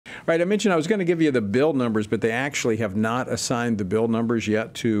Right, I mentioned I was going to give you the bill numbers, but they actually have not assigned the bill numbers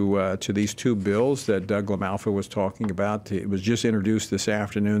yet to these two bills that Doug LaMalfa was talking about. It was just introduced this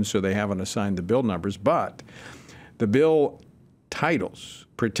afternoon, so they haven't assigned the bill numbers. But the bill titles,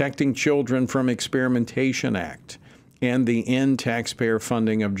 Protecting Children from Experimentation Act and the End Taxpayer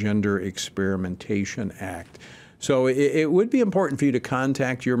Funding of Gender Experimentation Act. So it would be important for you to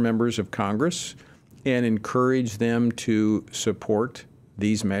contact your members of Congress and encourage them to support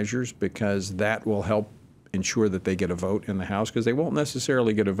these measures, because that will help ensure that they get a vote in the House, because they won't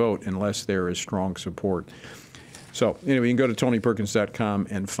necessarily get a vote unless there is strong support. So anyway, you can go to TonyPerkins.com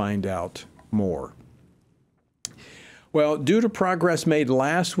and find out more. Well, due to progress made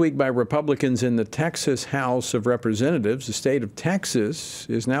last week by Republicans in the Texas House of Representatives, the state of Texas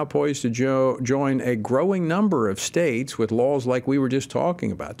is now poised to join a growing number of states with laws like we were just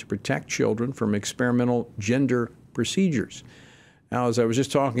talking about to protect children from experimental gender procedures. Now, as I was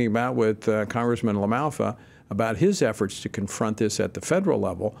just talking about with Congressman LaMalfa about his efforts to confront this at the federal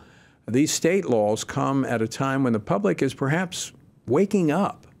level, these state laws come at a time when the public is perhaps waking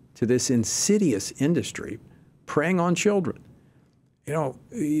up to this insidious industry preying on children. You know,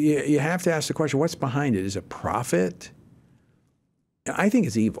 you have to ask the question, what's behind it? Is it profit? I think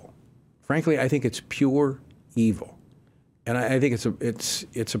it's evil. Frankly, I think it's pure evil. And I think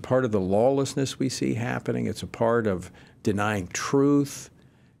it's a part of the lawlessness we see happening. It's a part of denying truth.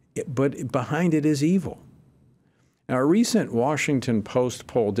 But behind it is evil. Now, a recent Washington Post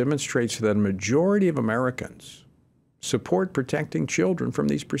poll demonstrates that a majority of Americans support protecting children from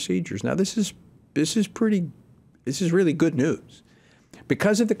these procedures. Now, this is really good news.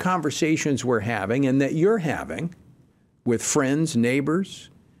 Because of the conversations we're having and that you're having with friends,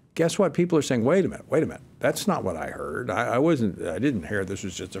 neighbors, guess what? People are saying, wait a minute, that's not what I heard. I didn't hear this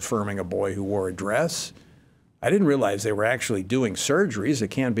was just affirming a boy who wore a dress. I didn't realize they were actually doing surgeries that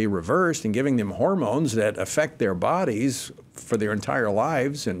can't be reversed and giving them hormones that affect their bodies for their entire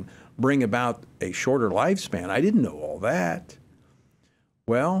lives and bring about a shorter lifespan. I didn't know all that.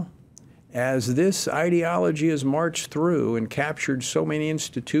 Well, as this ideology has marched through and captured so many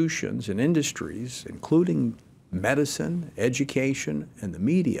institutions and industries, including medicine, education, and the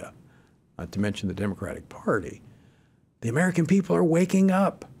media, not to mention the Democratic Party, the American people are waking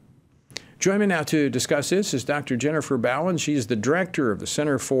up. Join me now to discuss this is Dr. Jennifer Bauwens. She's the director of the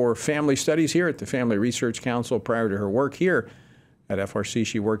Center for Family Studies here at the Family Research Council. Prior to her work here at FRC,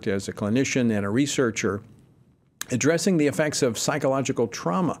 she worked as a clinician and a researcher addressing the effects of psychological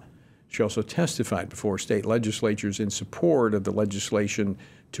trauma. She also testified before state legislatures in support of the legislation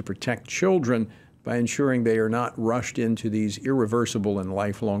to protect children by ensuring they are not rushed into these irreversible and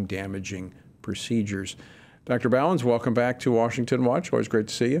lifelong damaging procedures. Dr. Bauwens, welcome back to Washington Watch. Always great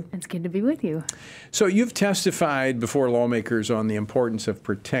to see you. It's good to be with you. So you've testified before lawmakers on the importance of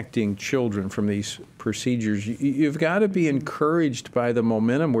protecting children from these procedures. You've got to be encouraged by the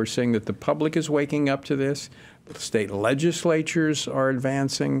momentum. We're seeing that the public is waking up to this. The state legislatures are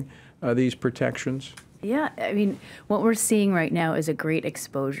advancing these protections. Yeah, I mean, what we're seeing right now is a great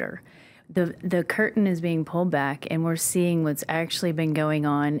exposure. The curtain is being pulled back, and we're seeing what's actually been going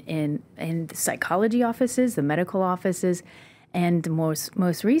on in the psychology offices, the medical offices, and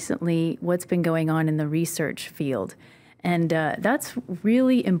most recently, what's been going on in the research field. And that's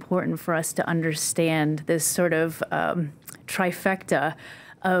really important for us to understand this sort of trifecta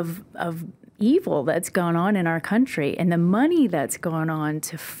of evil that's gone on in our country and the money that's gone on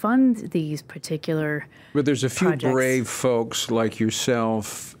to fund these particular But there's a few projects. Brave folks like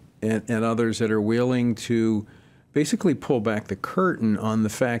yourself and others that are willing to basically pull back the curtain on the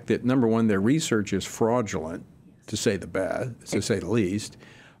fact that, number one, their research is fraudulent, to say the least.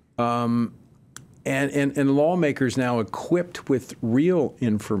 And lawmakers now equipped with real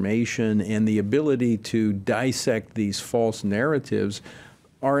information and the ability to dissect these false narratives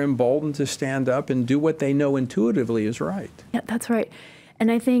are emboldened to stand up and do what they know intuitively is right. Yeah, that's right.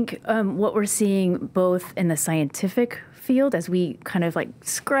 And I think what we're seeing both in the scientific field as we kind of like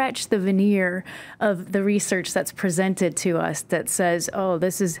scratch the veneer of the research that's presented to us that says, oh,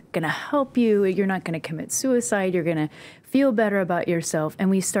 this is going to help you. You're not going to commit suicide. You're going to feel better about yourself.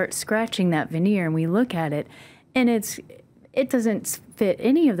 And we start scratching that veneer and we look at it and it doesn't fit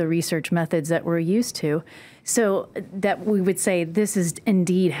any of the research methods that we're used to. So that we would say this is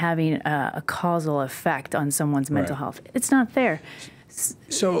indeed having a causal effect on someone's mental health. It's not there.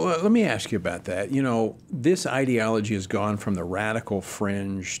 So let me ask you about that. You know, this ideology has gone from the radical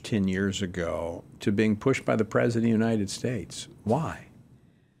fringe 10 years ago to being pushed by the President of the United States. Why?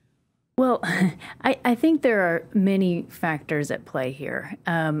 Well, I think there are many factors at play here.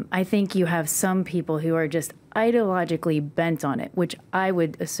 I think you have some people who are just ideologically bent on it, which I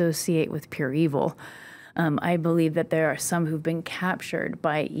would associate with pure evil. I believe that there are some who've been captured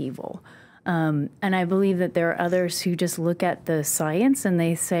by evil. And I believe that there are others who just look at the science and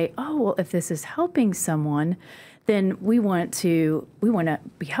they say, oh, well, if this is helping someone, then we want to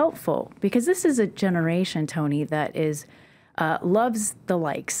be helpful. Because this is a generation, Tony, that is loves the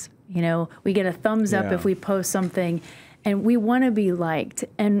likes. You know, we get a thumbs up if we post something, and we want to be liked.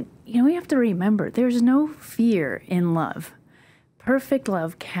 And, you know, we have to remember there's no fear in love. Perfect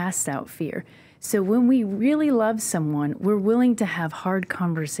love casts out fear. So when we really love someone, we're willing to have hard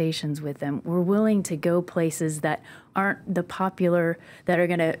conversations with them. We're willing to go places that aren't the popular, that are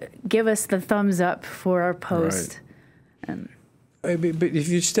going to give us the thumbs up for our post. Right. But if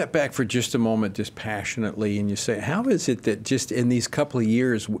you step back for just a moment, just passionately, and you say, how is it that just in these couple of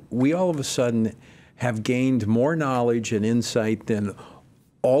years, we all of a sudden have gained more knowledge and insight than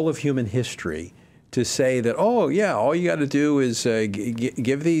all of human history to say that, oh, yeah, all you got to do is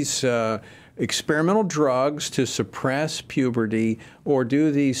give these experimental drugs to suppress puberty or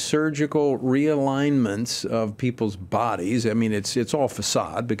do these surgical realignments of people's bodies. I mean, it's all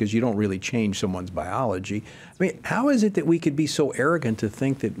facade because you don't really change someone's biology. I mean, how is it that we could be so arrogant to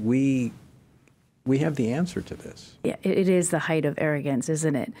think that we have the answer to this? Yeah, it is the height of arrogance,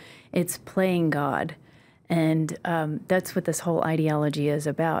 isn't it? It's playing God. And that's what this whole ideology is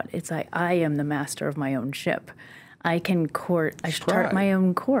about. It's like, I am the master of my own ship. I can chart my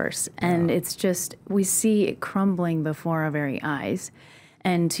own course. And it's just, we see it crumbling before our very eyes.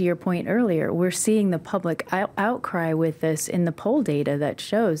 And to your point earlier, we're seeing the public outcry with this in the poll data that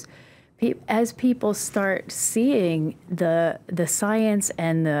shows as people start seeing the science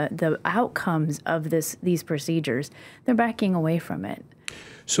and the outcomes of these procedures, they're backing away from it.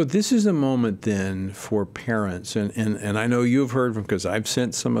 So this is a moment then for parents, and I know you've heard from, because I've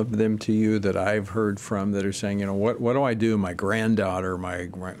sent some of them to you that I've heard from that are saying, you know, what do I do? My granddaughter,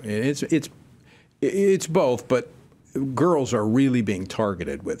 it's both, but girls are really being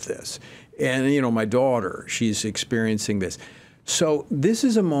targeted with this. And, you know, my daughter, she's experiencing this. So this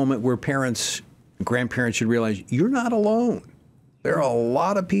is a moment where parents, grandparents should realize you're not alone. There are a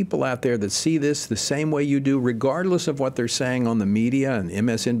lot of people out there that see this the same way you do, regardless of what they're saying on the media and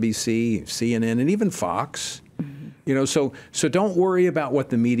MSNBC, CNN, and even Fox. Mm-hmm. You know, so don't worry about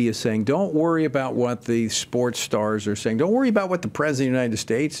what the media is saying. Don't worry about what the sports stars are saying. Don't worry about what the President of the United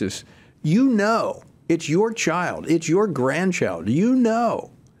States is. You know, it's your child. It's your grandchild. You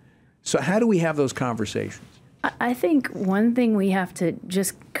know. So how do we have those conversations? I think one thing we have to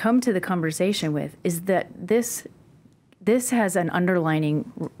just come to the conversation with is that this has an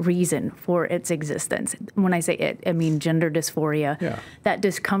underlining reason for its existence. When I say it, I mean gender dysphoria, that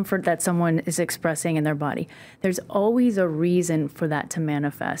discomfort that someone is expressing in their body. There's always a reason for that to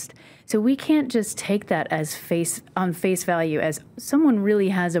manifest. So we can't just take that as on face value as someone really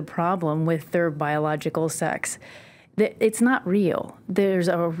has a problem with their biological sex. It's not real. There's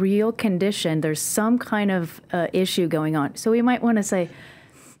a real condition. There's some kind of issue going on. So we might want to say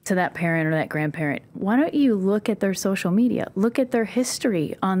to that parent or that grandparent, why don't you look at their social media? Look at their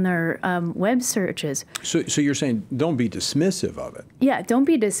history on their web searches. So you're saying don't be dismissive of it. Yeah, don't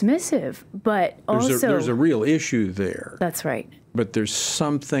be dismissive, but there's a real issue there. That's right. But there's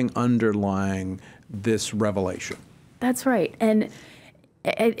something underlying this revelation. That's right. And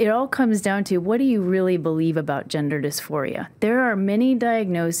it all comes down to, what do you really believe about gender dysphoria? There are many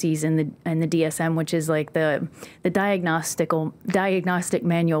diagnoses in the DSM, which is like the diagnostic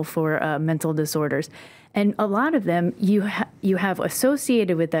manual for mental disorders, and a lot of them you have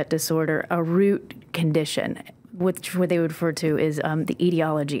associated with that disorder a root condition, which what they would refer to is the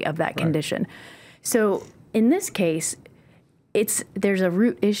etiology of that condition. So in this case, there's a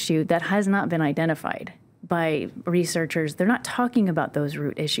root issue that has not been identified by researchers. They're not talking about those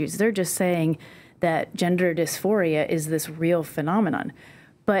root issues. They're just saying that gender dysphoria is this real phenomenon.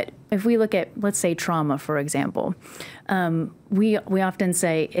 But if we look at, let's say, trauma, for example, we often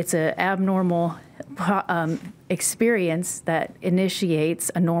say it's an abnormal experience that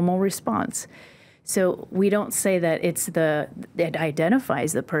initiates a normal response. So we don't say that it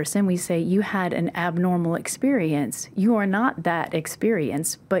identifies the person. We say you had an abnormal experience. You are not that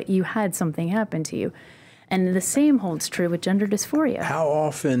experience, but you had something happen to you. And the same holds true with gender dysphoria. How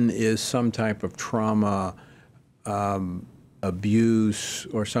often is some type of trauma, abuse,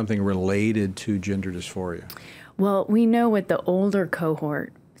 or something related to gender dysphoria? Well, we know with the older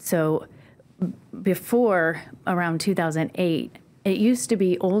cohort, so before around 2008, it used to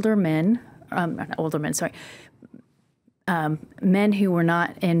be older men, men who were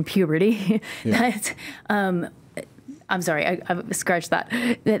not in puberty. Yeah. I'm sorry, I scratched that.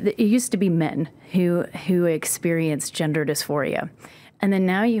 It used to be men who experienced gender dysphoria. And then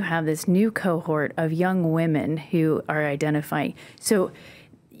now you have this new cohort of young women who are identifying. So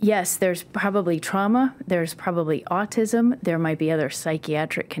yes, there's probably trauma, there's probably autism, there might be other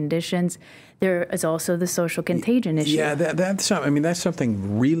psychiatric conditions. There is also the social contagion issue. Yeah, that's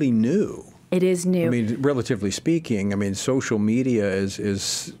something really new. It is new. I mean, relatively speaking, I mean, social media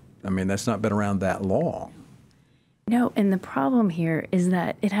is that's not been around that long. No, and the problem here is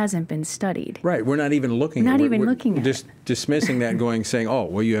that it hasn't been studied. Right, we're not even looking at it. We're just dismissing that, saying, oh,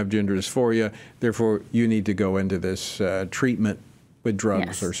 well, you have gender dysphoria, therefore you need to go into this treatment with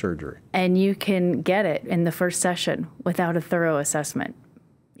drugs or surgery. And you can get it in the first session without a thorough assessment.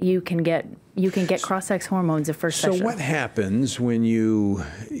 You can get cross-sex hormones the first session. So what happens when you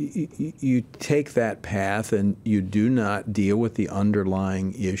take that path and you do not deal with the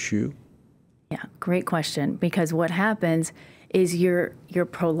underlying issue? Yeah, great question. Because what happens is you're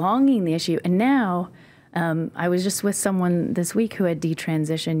prolonging the issue. And now, I was just with someone this week who had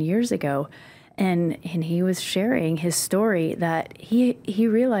detransitioned years ago, and he was sharing his story that he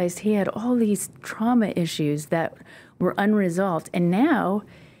realized he had all these trauma issues that were unresolved, and now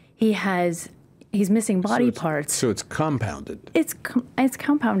he's missing body parts. So it's compounded. It's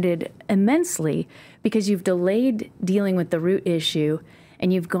compounded immensely because you've delayed dealing with the root issue,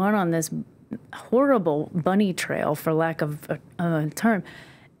 and you've gone on this horrible bunny trail, for lack of a term,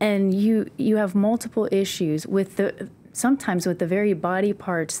 and you have multiple issues sometimes with the very body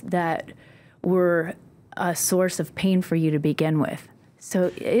parts that were a source of pain for you to begin with.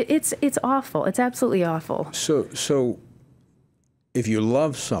 So it's awful. It's absolutely awful. So if you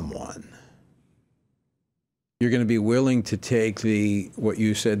love someone, you're going to be willing to take what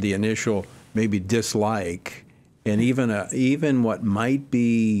you said, the initial maybe dislike, and even what might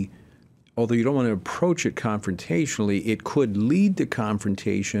be, although you don't want to approach it confrontationally, it could lead to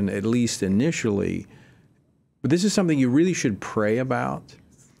confrontation, at least initially. But this is something you really should pray about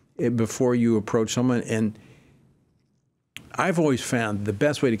before you approach someone. And I've always found the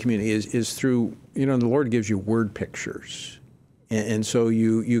best way to communicate is through, the Lord gives you word pictures. And so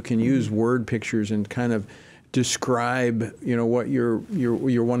you can use word pictures and kind of describe, what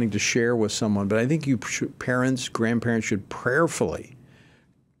you're wanting to share with someone. But I think parents, grandparents should prayerfully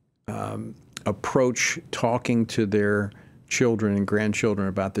approach talking to their children and grandchildren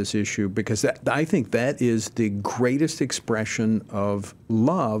about this issue, because I think that is the greatest expression of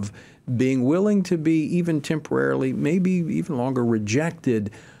love, being willing to be even temporarily, maybe even longer,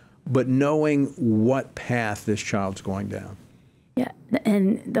 rejected, but knowing what path this child's going down. Yeah,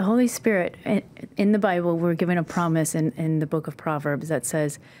 and the Holy Spirit, in the Bible, we're given a promise in the book of Proverbs that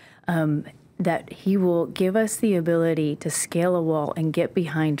says that he will give us the ability to scale a wall and get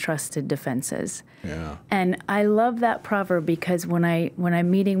behind trusted defenses. Yeah. And I love that proverb because when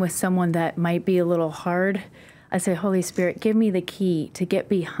I'm meeting with someone that might be a little hard, I say, Holy Spirit, give me the key to get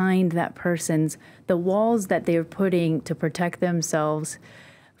behind that person's, the walls that they're putting to protect themselves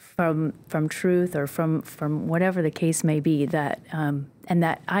from truth or from whatever the case may be, and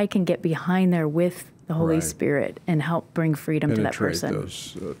that I can get behind there with the Holy Spirit and help bring freedom to that person.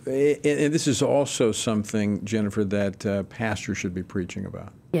 Those, and this is also something, Jennifer, that pastors should be preaching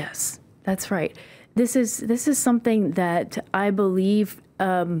about. Yes, that's right. This is something that I believe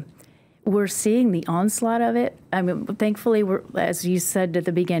we're seeing the onslaught of it. I mean, thankfully, as you said at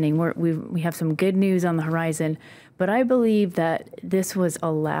the beginning, we have some good news on the horizon. But I believe that this was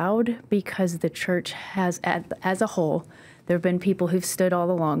allowed because the church has, as a whole, there have been people who've stood all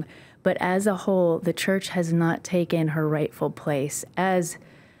along, but as a whole, the church has not taken her rightful place as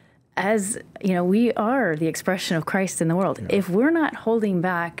we are the expression of Christ in the world. Yeah. If we're not holding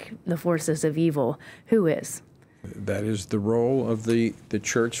back the forces of evil, who is? That is the role of the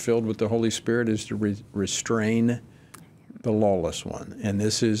church filled with the Holy Spirit, is to restrain the lawless one. And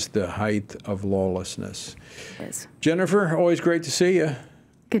this is the height of lawlessness. It is. Jennifer, always great to see you.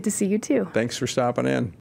 Good to see you too. Thanks for stopping in.